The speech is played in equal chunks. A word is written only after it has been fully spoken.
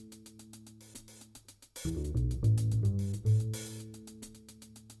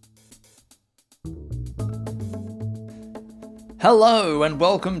Hello and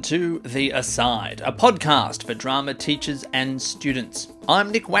welcome to The Aside, a podcast for drama teachers and students.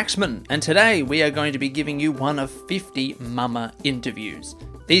 I'm Nick Waxman, and today we are going to be giving you one of 50 Mama interviews.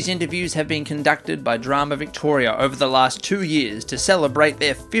 These interviews have been conducted by Drama Victoria over the last 2 years to celebrate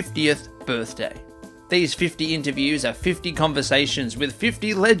their 50th birthday. These 50 interviews are 50 conversations with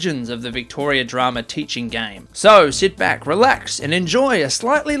 50 legends of the Victoria drama teaching game. So sit back, relax, and enjoy a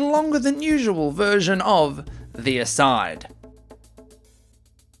slightly longer than usual version of The Aside.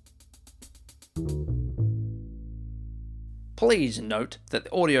 Please note that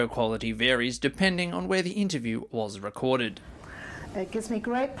the audio quality varies depending on where the interview was recorded. It gives me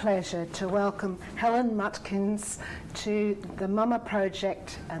great pleasure to welcome Helen Mutkins to the Mama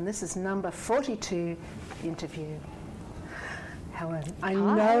Project, and this is number 42 interview. Helen, I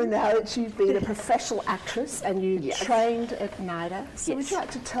know now that you've been a professional actress and you trained at NIDA, so would you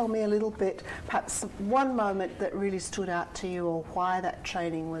like to tell me a little bit, perhaps one moment that really stood out to you or why that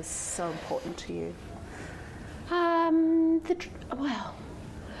training was so important to you? Well,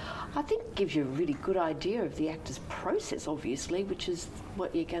 I think it gives you a really good idea of the actor's process, obviously, which is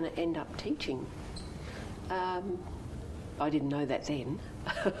what you're going to end up teaching. I didn't know that then.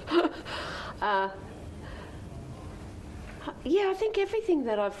 I think everything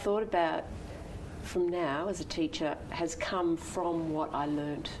that I've thought about from now as a teacher has come from what I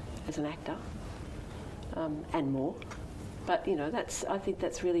learnt as an actor, and more. But, I think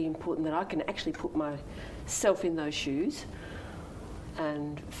that's really important, that I can actually put myself in those shoes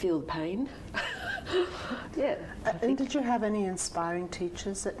and feel the pain. And did you have any inspiring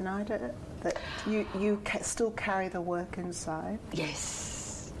teachers at NIDA that you still carry the work inside?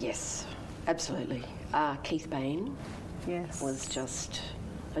 Yes, absolutely. Keith Bain was just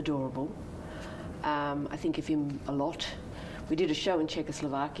adorable. I think of him a lot. We did a show in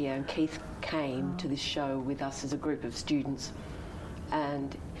Czechoslovakia and Keith came to this show with us as a group of students,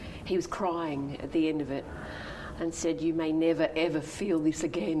 and he was crying at the end of it and said, "You may never ever feel this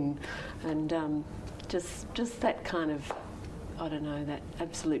again," and just that kind of, that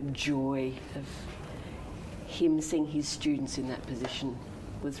absolute joy of him seeing his students in that position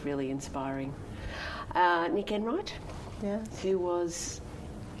was really inspiring. Nick Enright, who was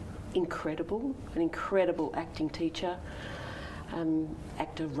incredible, an incredible acting teacher,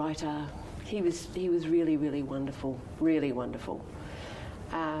 actor, writer. He was really, really wonderful, really wonderful.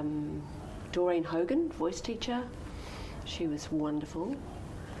 Doreen Hogan, voice teacher, she was wonderful.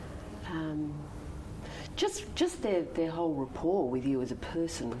 Just their whole rapport with you as a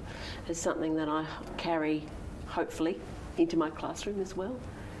person is something that I carry, hopefully, into my classroom as well.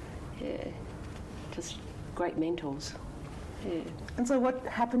 Yeah, just great mentors. Yeah. And so what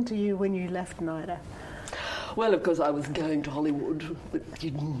happened to you when you left NIDA? Well, of course, I was going to Hollywood, but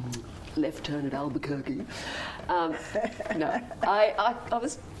left turn at Albuquerque. I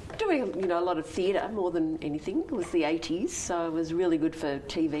was doing, a lot of theatre more than anything. It was the 80s, so it was really good for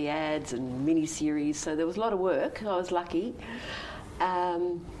TV ads and mini-series, so there was a lot of work. I was lucky.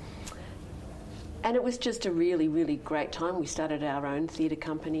 And it was just a really, really great time. We started our own theatre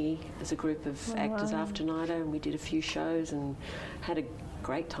company as a group of actors after NIDA, and we did a few shows and had a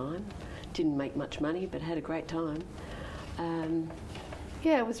great time. Didn't make much money, but had a great time.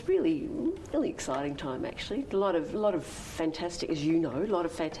 It was really, really exciting time, actually. A lot of fantastic, as you know, a lot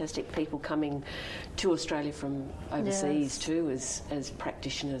of fantastic people coming to Australia from overseas too as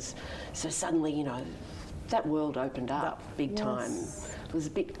practitioners. So suddenly, that world opened up big time. It was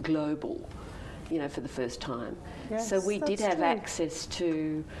a bit global, for the first time. Yes, so we did have true. access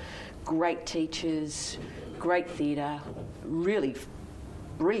to great teachers, great theatre, really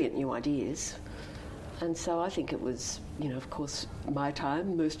brilliant new ideas. And so I think it was, of course, my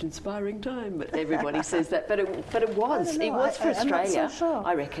time, most inspiring time, but everybody says that. But it was. It was for Australia, I'm not so sure.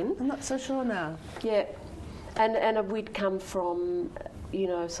 I reckon. I'm not so sure now. Yeah. And we'd come from,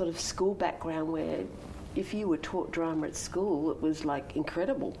 sort of school background where if you were taught drama at school, it was like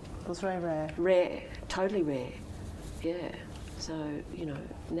incredible. It was very rare. Rare, totally rare. Yeah. So,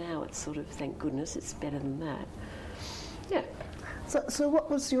 now it's sort of, thank goodness, it's better than that. Yeah. So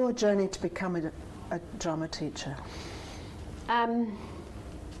what was your journey to become a drama teacher?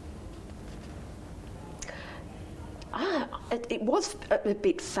 It was a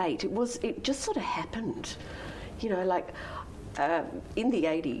bit fate. It just sort of happened. In the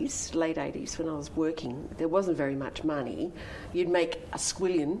 80s, late 80s, when I was working, there wasn't very much money. You'd make a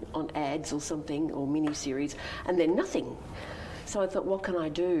squillion on ads or something, or mini-series, and then nothing. So I thought, what can I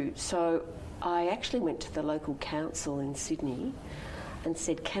do? So I actually went to the local council in Sydney and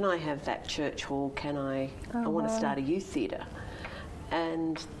said, can I have that church hall? I want to start a youth theatre.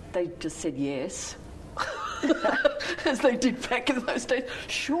 And they just said yes. as they did back in those days.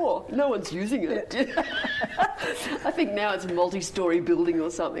 Sure, no one's using it. I think now it's a multi-storey building or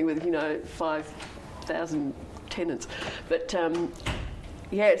something with, 5,000 tenants. But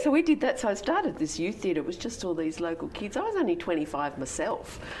yeah, so we did that. So I started this youth theatre. It was just all these local kids. I was only 25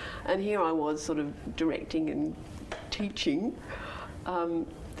 myself, and here I was sort of directing and teaching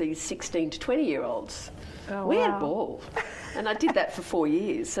these 16 to 20-year-olds. Oh, we wow. had ball, and I did that for 4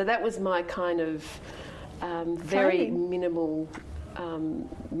 years. So that was my kind of very minimal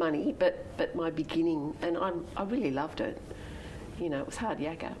money, but my beginning, and I really loved it. It was hard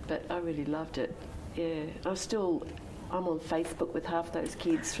yakka, but I really loved it. Yeah, I'm on Facebook with half those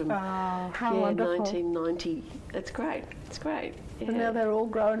kids from wonderful. 1990. It's great. It's great. Yeah. And now they're all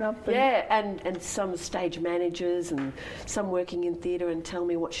grown up. And some stage managers and some working in theatre and tell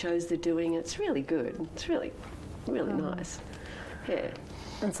me what shows they're doing. It's really good. It's really, really nice. Yeah.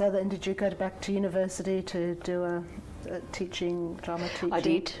 And so then did you go back to university to do a drama teaching?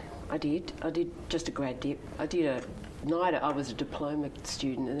 I did just a grad dip. I did a NIDA. I was a diploma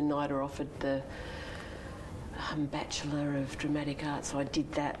student, and the NIDA offered the Bachelor of Dramatic Arts, so I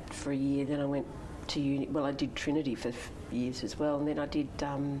did that for a year. Then I went to uni. Well, I did Trinity for years as well, and then I did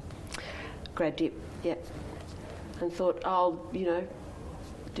grad dip. Yeah, and thought I'll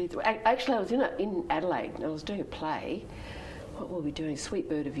do. Actually, I was in Adelaide, and I was doing a play. What were we doing? Sweet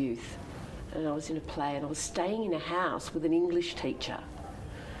Bird of Youth, and I was in a play, and I was staying in a house with an English teacher.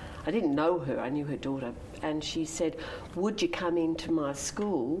 I didn't know her. I knew her daughter, and she said, "Would you come into my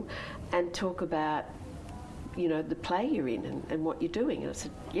school and talk about the play you're in and what you're doing?" And I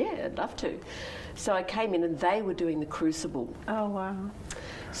said, yeah, I'd love to. So I came in and they were doing The Crucible. Oh, wow.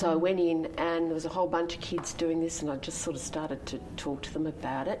 So I went in and there was a whole bunch of kids doing this, and I just sort of started to talk to them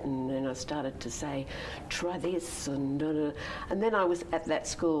about it, and then I started to say, try this, and then I was at that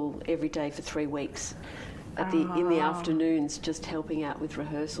school every day for 3 weeks in the afternoons, just helping out with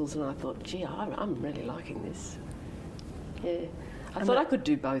rehearsals, and I thought, gee, I'm really liking this. Yeah. I thought I could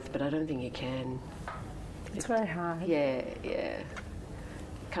do both, but I don't think you can. It's very hard. Yeah.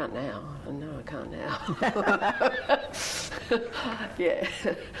 Can't now. No, I can't now. Yeah.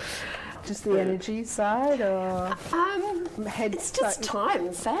 Just the energy side, or it's just time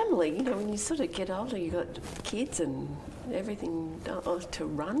and family. When you sort of get older, you've got kids and everything to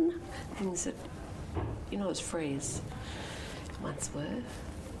run, things that as free as once were.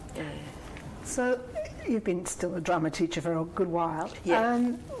 Yeah. So you've been still a drama teacher for a good while. Yeah.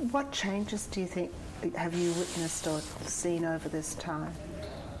 What changes do you think have you witnessed or seen over this time?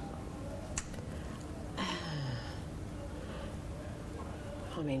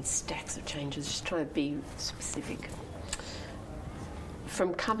 Stacks of changes, just trying to be specific.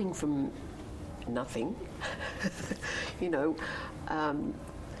 From coming from nothing,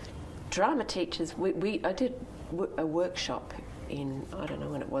 drama teachers, I did a workshop in, I don't know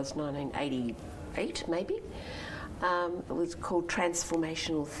when it was, 1988 maybe. It was called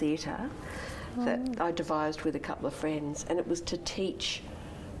Transformational Theatre, that I devised with a couple of friends, and it was to teach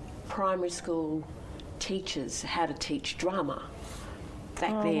primary school teachers how to teach drama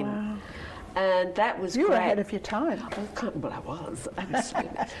back then. Wow. And that was great. You were great. ahead of your time. Well, I was,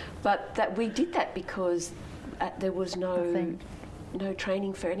 absolutely. But we did that because there was no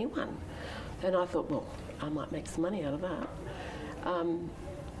training for anyone. And I thought, well, I might make some money out of that.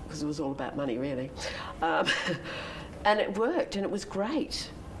 Because it was all about money, really. And it worked, and it was great.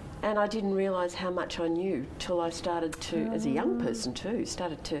 And I didn't realise how much I knew till I started to, as a young person too,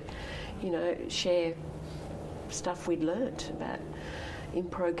 started to, share stuff we'd learnt about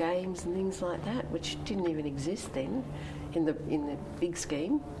impro games and things like that, which didn't even exist then in the big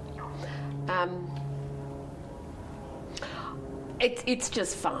scheme. It's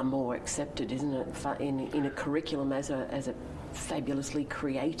just far more accepted, isn't it, in a curriculum as a fabulously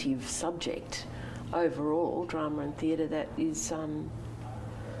creative subject overall, drama and theatre, that is,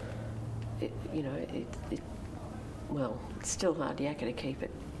 it's still hard yakka to keep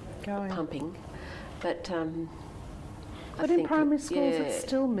it pumping, but in primary schools it's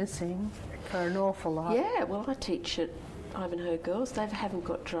still missing for an awful lot. Yeah, well, I teach at Ivanhoe Girls. They haven't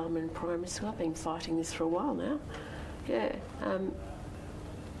got drama in primary school. I've been fighting this for a while now. Yeah,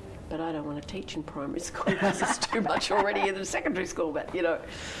 but I don't want to teach in primary school because it's too much already in the secondary school. But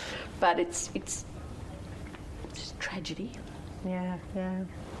but it's just tragedy. Yeah.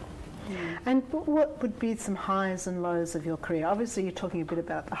 And what would be some highs and lows of your career? Obviously, you're talking a bit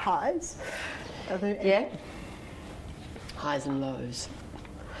about the highs. Are there highs and lows.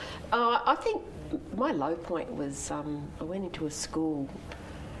 I think my low point was I went into a school.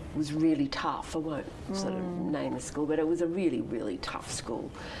 It was really tough. I won't sort of name the school, but it was a really, really tough school.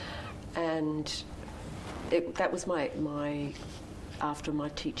 And that was my after my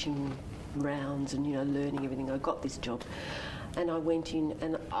teaching rounds and, learning everything, I got this job. And I went in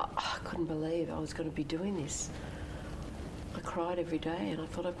and I couldn't believe I was going to be doing this. I cried every day and I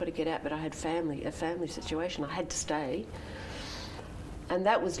thought I've got to get out, but I had a family situation. I had to stay. And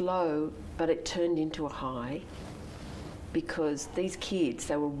that was low, but it turned into a high because these kids,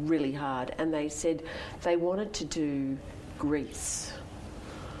 they were really hard, and they said they wanted to do Greece.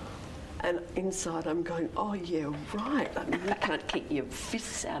 And inside I'm going, oh yeah, right. I mean, you can't keep your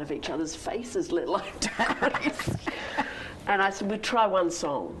fists out of each other's faces, let alone do Greece. And I said, we'll try one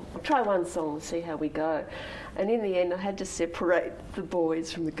song. We'll try one song and see how we go. And in the end, I had to separate the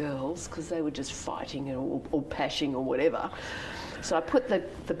boys from the girls because they were just fighting or pashing or whatever. So I put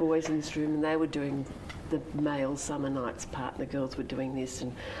the boys in this room and they were doing the male Summer Nights part and the girls were doing this.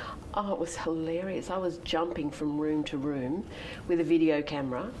 And it was hilarious. I was jumping from room to room with a video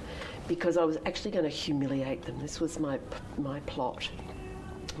camera because I was actually going to humiliate them. This was my plot.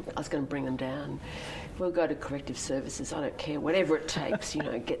 I was going to bring them down. We'll go to corrective services, I don't care, whatever it takes,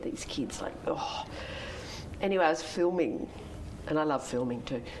 get these kids like, oh. Anyway, I was filming, and I love filming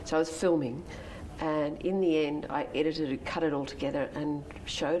too. So I was filming, and in the end, I edited it, cut it all together, and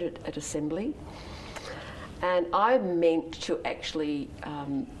showed it at assembly. And I meant to actually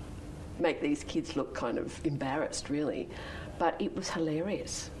make these kids look kind of embarrassed, really, but it was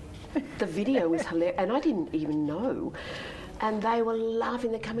hilarious. The video was hilarious, and I didn't even know. And they were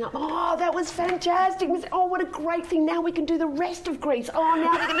laughing, they're coming up, oh, that was fantastic. Oh, what a great thing. Now we can do the rest of Greece. Oh,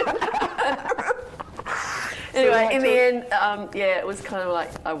 now we can do Anyway, in the end, it was kind of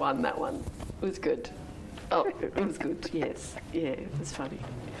like I won that one. It was good. Oh, it was good, yes. Yeah, it was funny.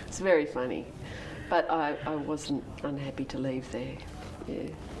 It's very funny. But I wasn't unhappy to leave there.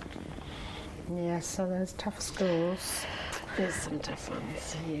 Yeah. Yeah, so there's tough schools. There's some tough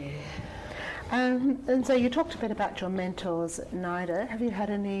ones, yeah. And so you talked a bit about your mentors at NIDA. Have you had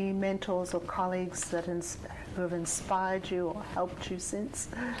any mentors or colleagues who have inspired you or helped you since?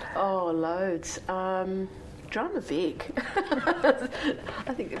 Oh, loads. Drama Vic.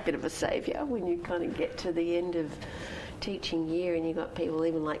 I think a bit of a saviour when you kind of get to the end of teaching year and you've got people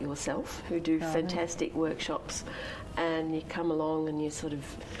even like yourself who do fantastic workshops, and you come along and you sort of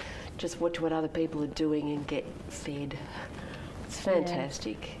just watch what other people are doing and get fed. It's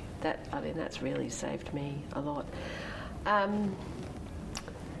fantastic. Yeah. That's really saved me a lot. I'm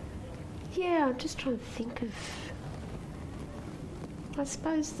just trying to think of, I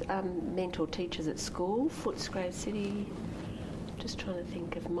suppose, mentor teachers at school, Footscray City. Just trying to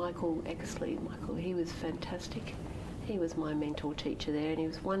think of Michael Exley. He was fantastic. He was my mentor teacher there, and he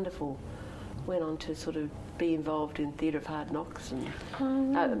was wonderful. Went on to sort of be involved in Theatre of Hard Knocks and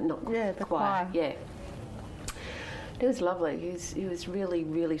the choir. Yeah. It was lovely. He was really,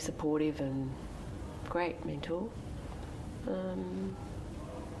 really supportive and great mentor. I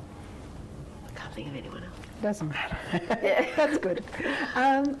can't think of anyone else. Doesn't matter. Yeah. That's good.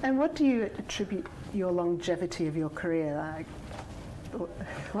 And what do you attribute your longevity of your career? Like,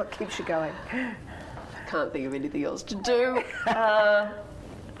 what keeps you going? I can't think of anything else to do.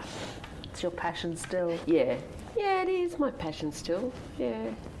 It's your passion still. Yeah. Yeah, it is my passion still.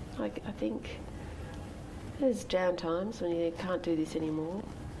 Yeah. I think there's down times when you can't do this anymore.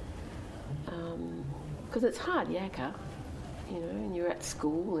 Because it's hard yakka, and you're at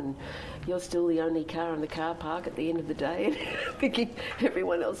school and you're still the only car in the car park at the end of the day and thinking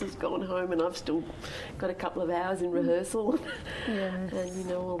everyone else has gone home and I've still got a couple of hours in rehearsal. Yes.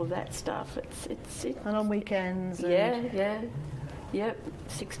 And all of that stuff. It's and on weekends. Yep,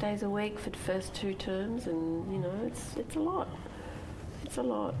 6 days a week for the first 2 terms, and it's a lot. It's a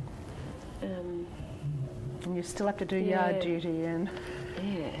lot. And you still have to do yard duty and...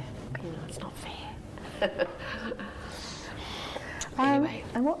 Yeah, it's not fair. Anyway.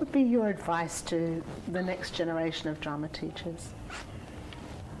 And what would be your advice to the next generation of drama teachers?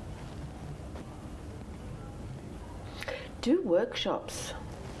 Do workshops.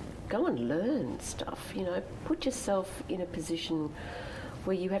 Go and learn stuff, Put yourself in a position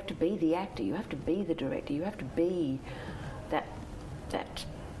where you have to be the actor, you have to be the director, you have to be that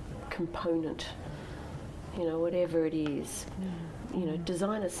component, whatever it is.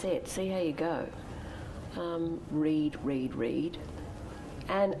 Design a set, see how you go. Read,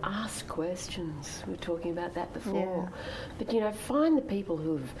 and ask questions. We were talking about that before. Yeah. But, find the people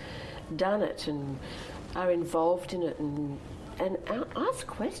who've done it and are involved in it and ask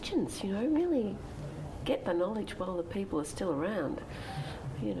questions, really get the knowledge while the people are still around,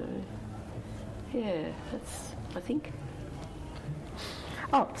 Yeah, that's, I think.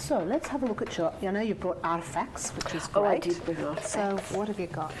 Oh, so let's have a look at your... I know you brought artefacts, which is great. Oh, I did bring artefacts. So what have you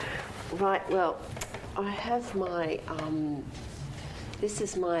got? Right, well, I have my, this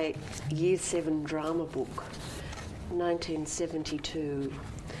is my Year 7 drama book, 1972,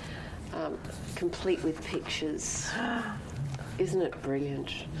 complete with pictures. Isn't it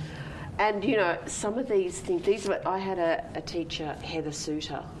brilliant? And, you know, some of these things, I had a teacher, Heather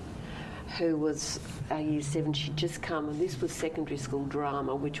Suter, who was a Year 7. She'd just come, and this was secondary school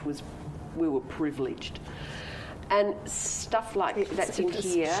drama, which was, we were privileged. And stuff like that's in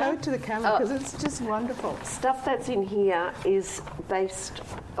here. Show it to the camera because it's just wonderful. Stuff that's in here is based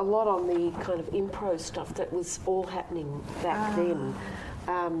a lot on the kind of improv stuff that was all happening back then.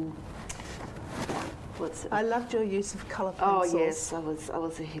 What's it? I loved your use of colour pencils. Oh yes, I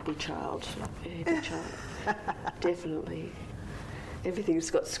was a hippie child. Definitely.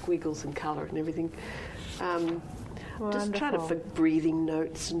 Everything's got squiggles and colour and everything. Just trying to for breathing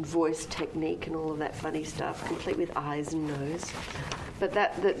notes and voice technique and all of that funny stuff, complete with eyes and nose. But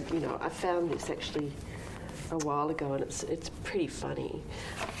that you know, I found this actually a while ago, and it's pretty funny.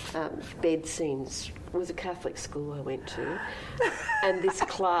 Bed scenes. It was a Catholic school I went to, and this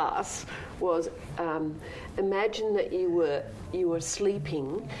class was imagine that you were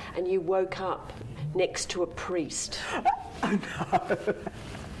sleeping and you woke up next to a priest. Oh no.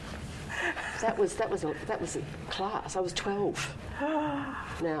 That was a class. I was 12.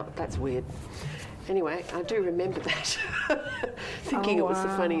 Now that's weird. Anyway, I do remember that, thinking it was the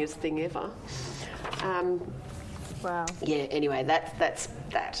funniest thing ever. Wow. Yeah. Anyway, that's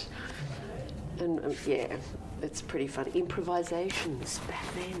that, and yeah, it's pretty funny. Improvisations back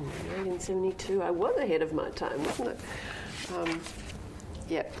then, 1972. I was ahead of my time, wasn't it?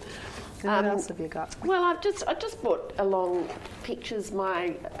 Yeah. What else have you got? Well, I just brought along pictures.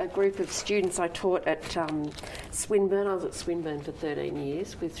 A group of students I taught at Swinburne. I was at Swinburne for 13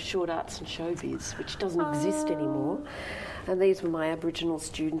 years with Short Arts and Showbiz, which doesn't exist anymore. And these were my Aboriginal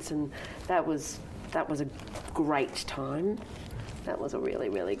students, and that was a great time. That was a really,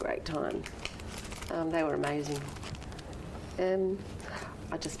 really great time. They were amazing.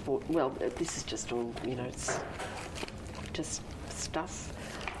 I just bought. Well, this is just all, you know, it's just stuff.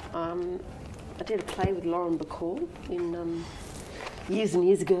 I did a play with Lauren Bacall in years and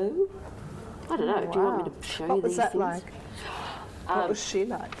years ago. I don't know. Do you want me to show you these things? What was that like? What was she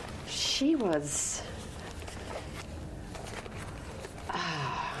like? She was.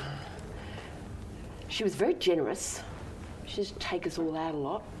 She was very generous. She used to take us all out a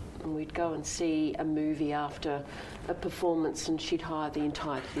lot, and we'd go and see a movie after a performance, and she'd hire the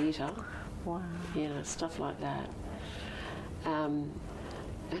entire theatre. Wow. You know, stuff like that.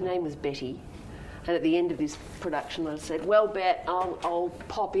 Her name was Betty, and at the end of this production I said, well, Bet, I'll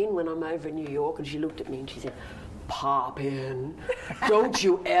pop in when I'm over in New York. And she looked at me and she said, pop in? Don't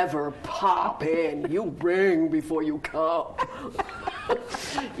you ever pop in. You ring before you come.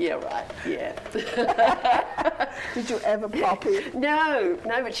 Yeah, right, yeah. Did you ever pop in? No,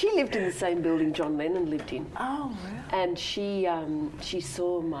 but she lived in the same building John Lennon lived in. Oh, really? And she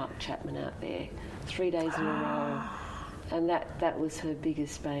saw Mark Chapman out there 3 days in a row. And that was her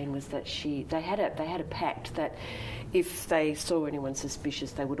biggest bane, was that they had a pact that if they saw anyone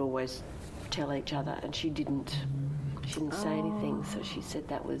suspicious, they would always tell each other, and she didn't say anything. So she said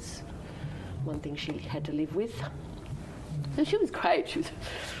that was one thing she had to live with. And she was great. She was,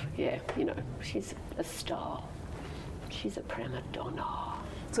 yeah, you know, she's a star. She's a prima donna.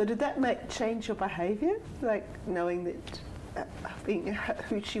 So did that change your behaviour, like knowing that being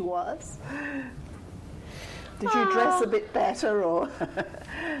who she was? Did you dress a bit better, or?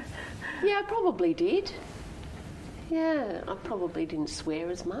 Yeah, I probably did. Yeah, I probably didn't swear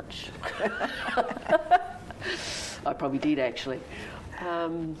as much. I probably did, actually. I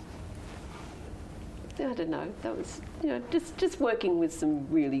don't know. That was, you know, just working with some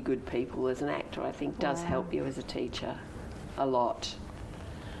really good people as an actor, I think, does help you as a teacher a lot.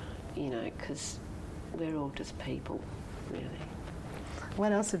 You know, because we're all just people, really.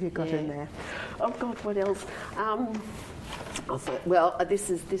 What else have you got in there? Oh God, what else?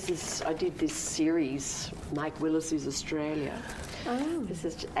 This is. I did this series, Mike Willis' Australia. Oh. This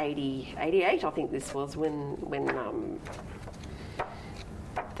is 88, I think this was, when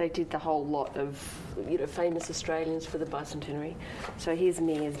they did the whole lot of, you know, famous Australians for the bicentenary. So here's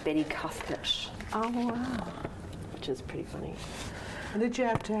me as Betty Cuthbert. Oh wow. Which is pretty funny. And did you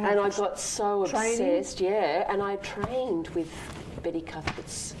have to have And I got so training? obsessed, yeah, and I trained with Betty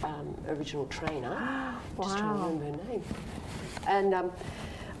Cuthbert's original trainer. Wow. Just trying to remember her name. And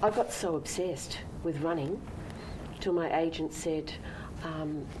I got so obsessed with running till my agent said,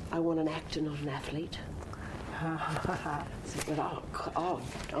 I want an actor, not an athlete. But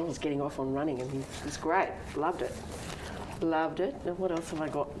I was getting off on running, and it was great. Loved it. And what else have I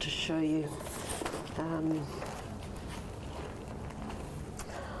got to show you? I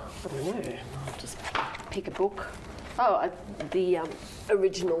don't know. I'll just pick a book. The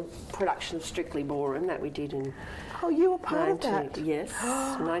original production of Strictly Ballroom that we did in. Oh, you were part of that? Yes,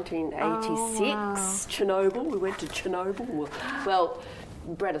 1986. Wow. Chernobyl. We went to Chernobyl. Well,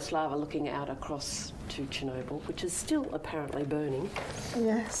 Bratislava, looking out across to Chernobyl, which is still apparently burning.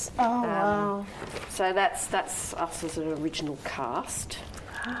 Yes. Oh, wow. So that's us as an original cast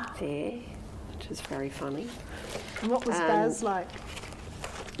there, which is very funny. And what was Baz like?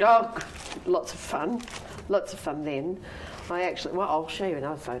 Oh, lots of fun. Lots of fun then. I'll show you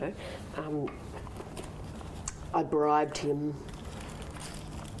another photo. I bribed him.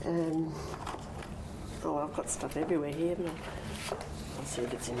 I've got stuff everywhere here. But I'll see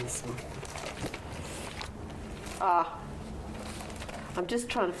if it's in this one. I'm just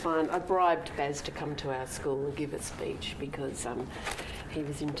trying to find. I bribed Baz to come to our school and give a speech because he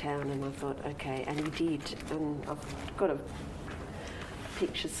was in town, and I thought, okay, and he did. And I've got a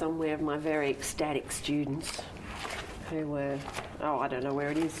picture somewhere of my very ecstatic students who were, I don't know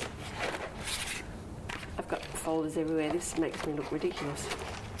where it is. I've got folders everywhere. This makes me look ridiculous.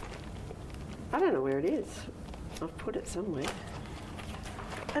 I don't know where it is. I've put it somewhere.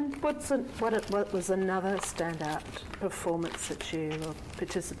 And what was another standout performance that you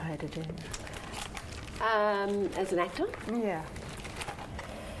participated in? As an actor? Yeah.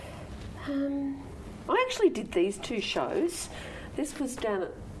 I actually did these two shows. This was down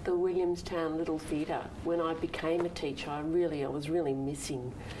at the Williamstown Little Theatre. When I became a teacher, I was really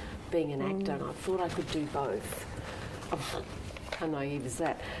missing being an actor, and I thought I could do both. How naive is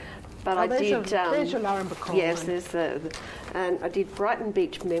that? But I did. There's your Lauren Bacall. Yes, there's and I did Brighton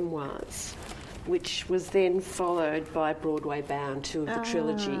Beach Memoirs, which was then followed by Broadway Bound, two of the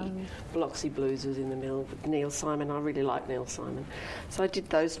trilogy. Biloxi Blues was in the middle with Neil Simon. I really like Neil Simon, so I did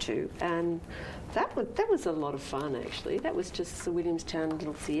those two, and that was a lot of fun actually. That was just the Williamstown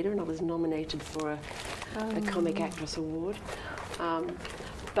Little Theatre, and I was nominated for a Comic Actress Award.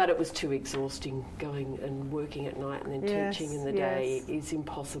 But it was too exhausting going and working at night and then teaching in the day is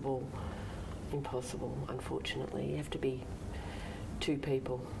impossible. Impossible, unfortunately. You have to be two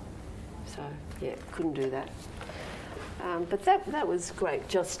people. So, yeah, couldn't do that. But that was great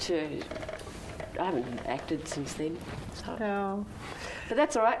just to... I haven't acted since then. So. No. But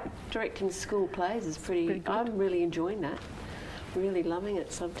that's all right. Directing school plays is pretty good. I'm really enjoying that. Really loving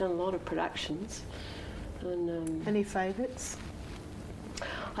it. So I've done a lot of productions. And, any favourites?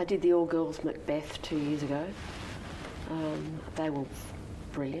 I did the All Girls Macbeth 2 years ago. They were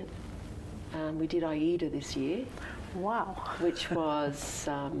brilliant. We did Aida this year. Wow. Which was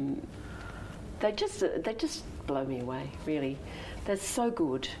they just blow me away, really. They're so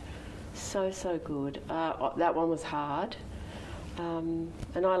good. So good. That one was hard. And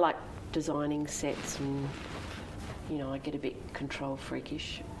I like designing sets, and I get a bit control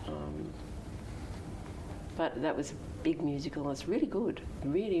freakish. But that was a big musical. It's really good.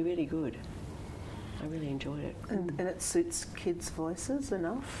 Really, really good. I really enjoyed it. And it suits kids' voices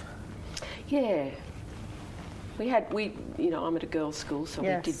enough? Yeah. I'm at a girls' school, so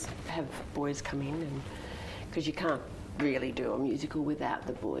we did have boys come in, and because you can't really do a musical without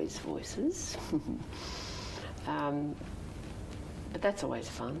the boys' voices. But that's always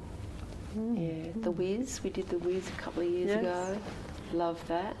fun. Yeah. The Wiz, we did The Wiz a couple of years ago. Love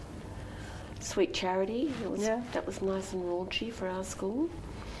that. Sweet Charity, that was nice and raunchy for our school.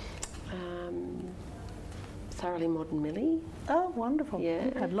 Thoroughly Modern Millie. Oh, wonderful. Yeah.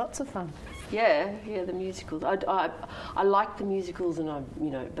 You had lots of fun. Yeah, the musicals. I like the musicals, and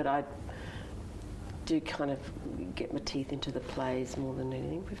but I do kind of get my teeth into the plays more than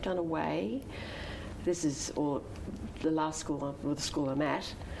anything. We've done Away. This is the last school, or the school I'm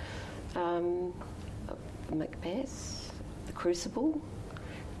at. Macbeth, The Crucible,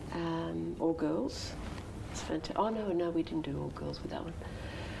 All Girls. It's fantastic. Oh no, we didn't do All Girls with that one.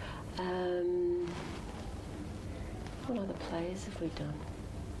 What other plays have we done?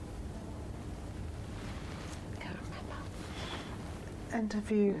 Can't remember. And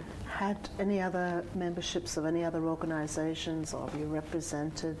have you had any other memberships of any other organisations, or have you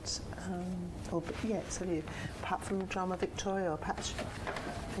represented, have you, apart from Drama Victoria, or perhaps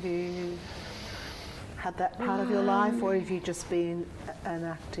have you had that part of your life, or have you just been an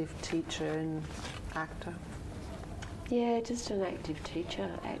active teacher and actor? Yeah, just an active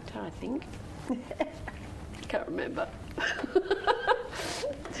actor, I think. Can't remember.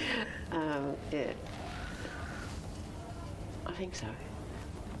 Yeah. I think so.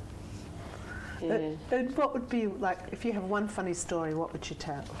 Yeah. And what would be, like, if you have one funny story, what would you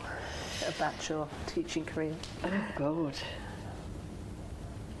tell about your teaching career? Oh, God.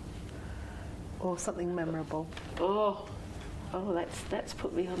 or something memorable? Oh, that's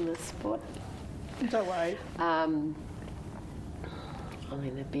put me on the spot. Don't worry. I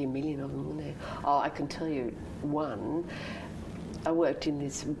mean, there'd be a million of them, wouldn't there? Oh, I can tell you one. I worked in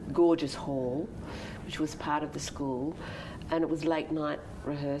this gorgeous hall, which was part of the school, and it was late night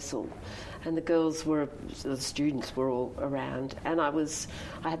rehearsal. And the students were all around, and I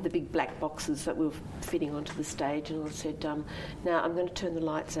had the big black boxes that were fitting onto the stage, and I said, now I'm going to turn the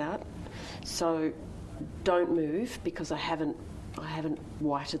lights out, so don't move, because I haven't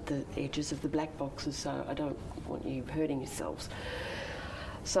whited the edges of the black boxes, so I don't want you hurting yourselves.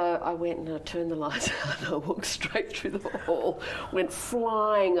 So I went and I turned the lights out and I walked straight through the hall, went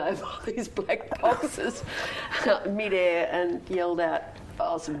flying over these black boxes mid-air and yelled out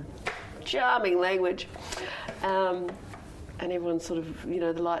some charming language. And everyone sort of,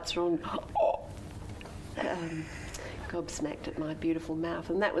 the lights are on, gobsmacked at my beautiful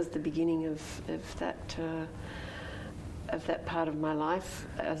mouth. And that was the beginning of that part of my life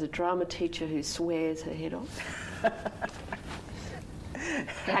as a drama teacher who swears her head off.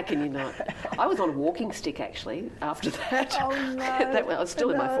 How can you not? I was on a walking stick actually after that. Oh no! I was still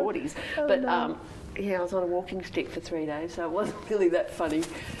in my 40s, but I was on a walking stick for 3 days, so it wasn't really that funny.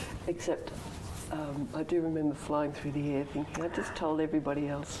 Except I do remember flying through the air, thinking I just told everybody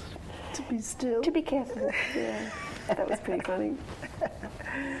else to be still, to be careful. Yeah, that was pretty funny.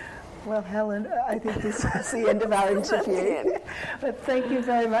 Well, Helen, I think this was the end of our interview. But thank you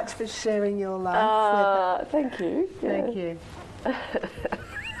very much for sharing your life. Thank you. Yeah. Thank you.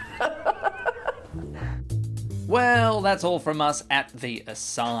 Well, that's all from us at The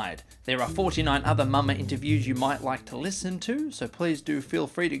Aside. There are 49 other mama interviews you might like to listen to, so please do feel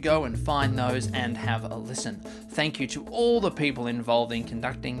free to go and find those and have a listen. Thank you to all the people involved in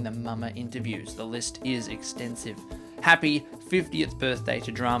conducting the mama interviews. The list is extensive. Happy 50th birthday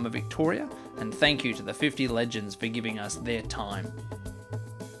to Drama Victoria, and thank you to the 50 legends for giving us their time.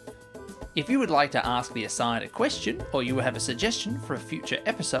 If you would like to ask The Aside a question, or you have a suggestion for a future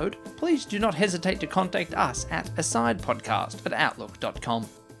episode, please do not hesitate to contact us at asidepodcast@outlook.com.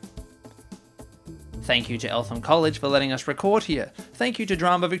 Thank you to Eltham College for letting us record here. Thank you to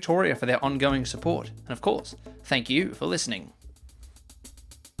Drama Victoria for their ongoing support. And of course, thank you for listening.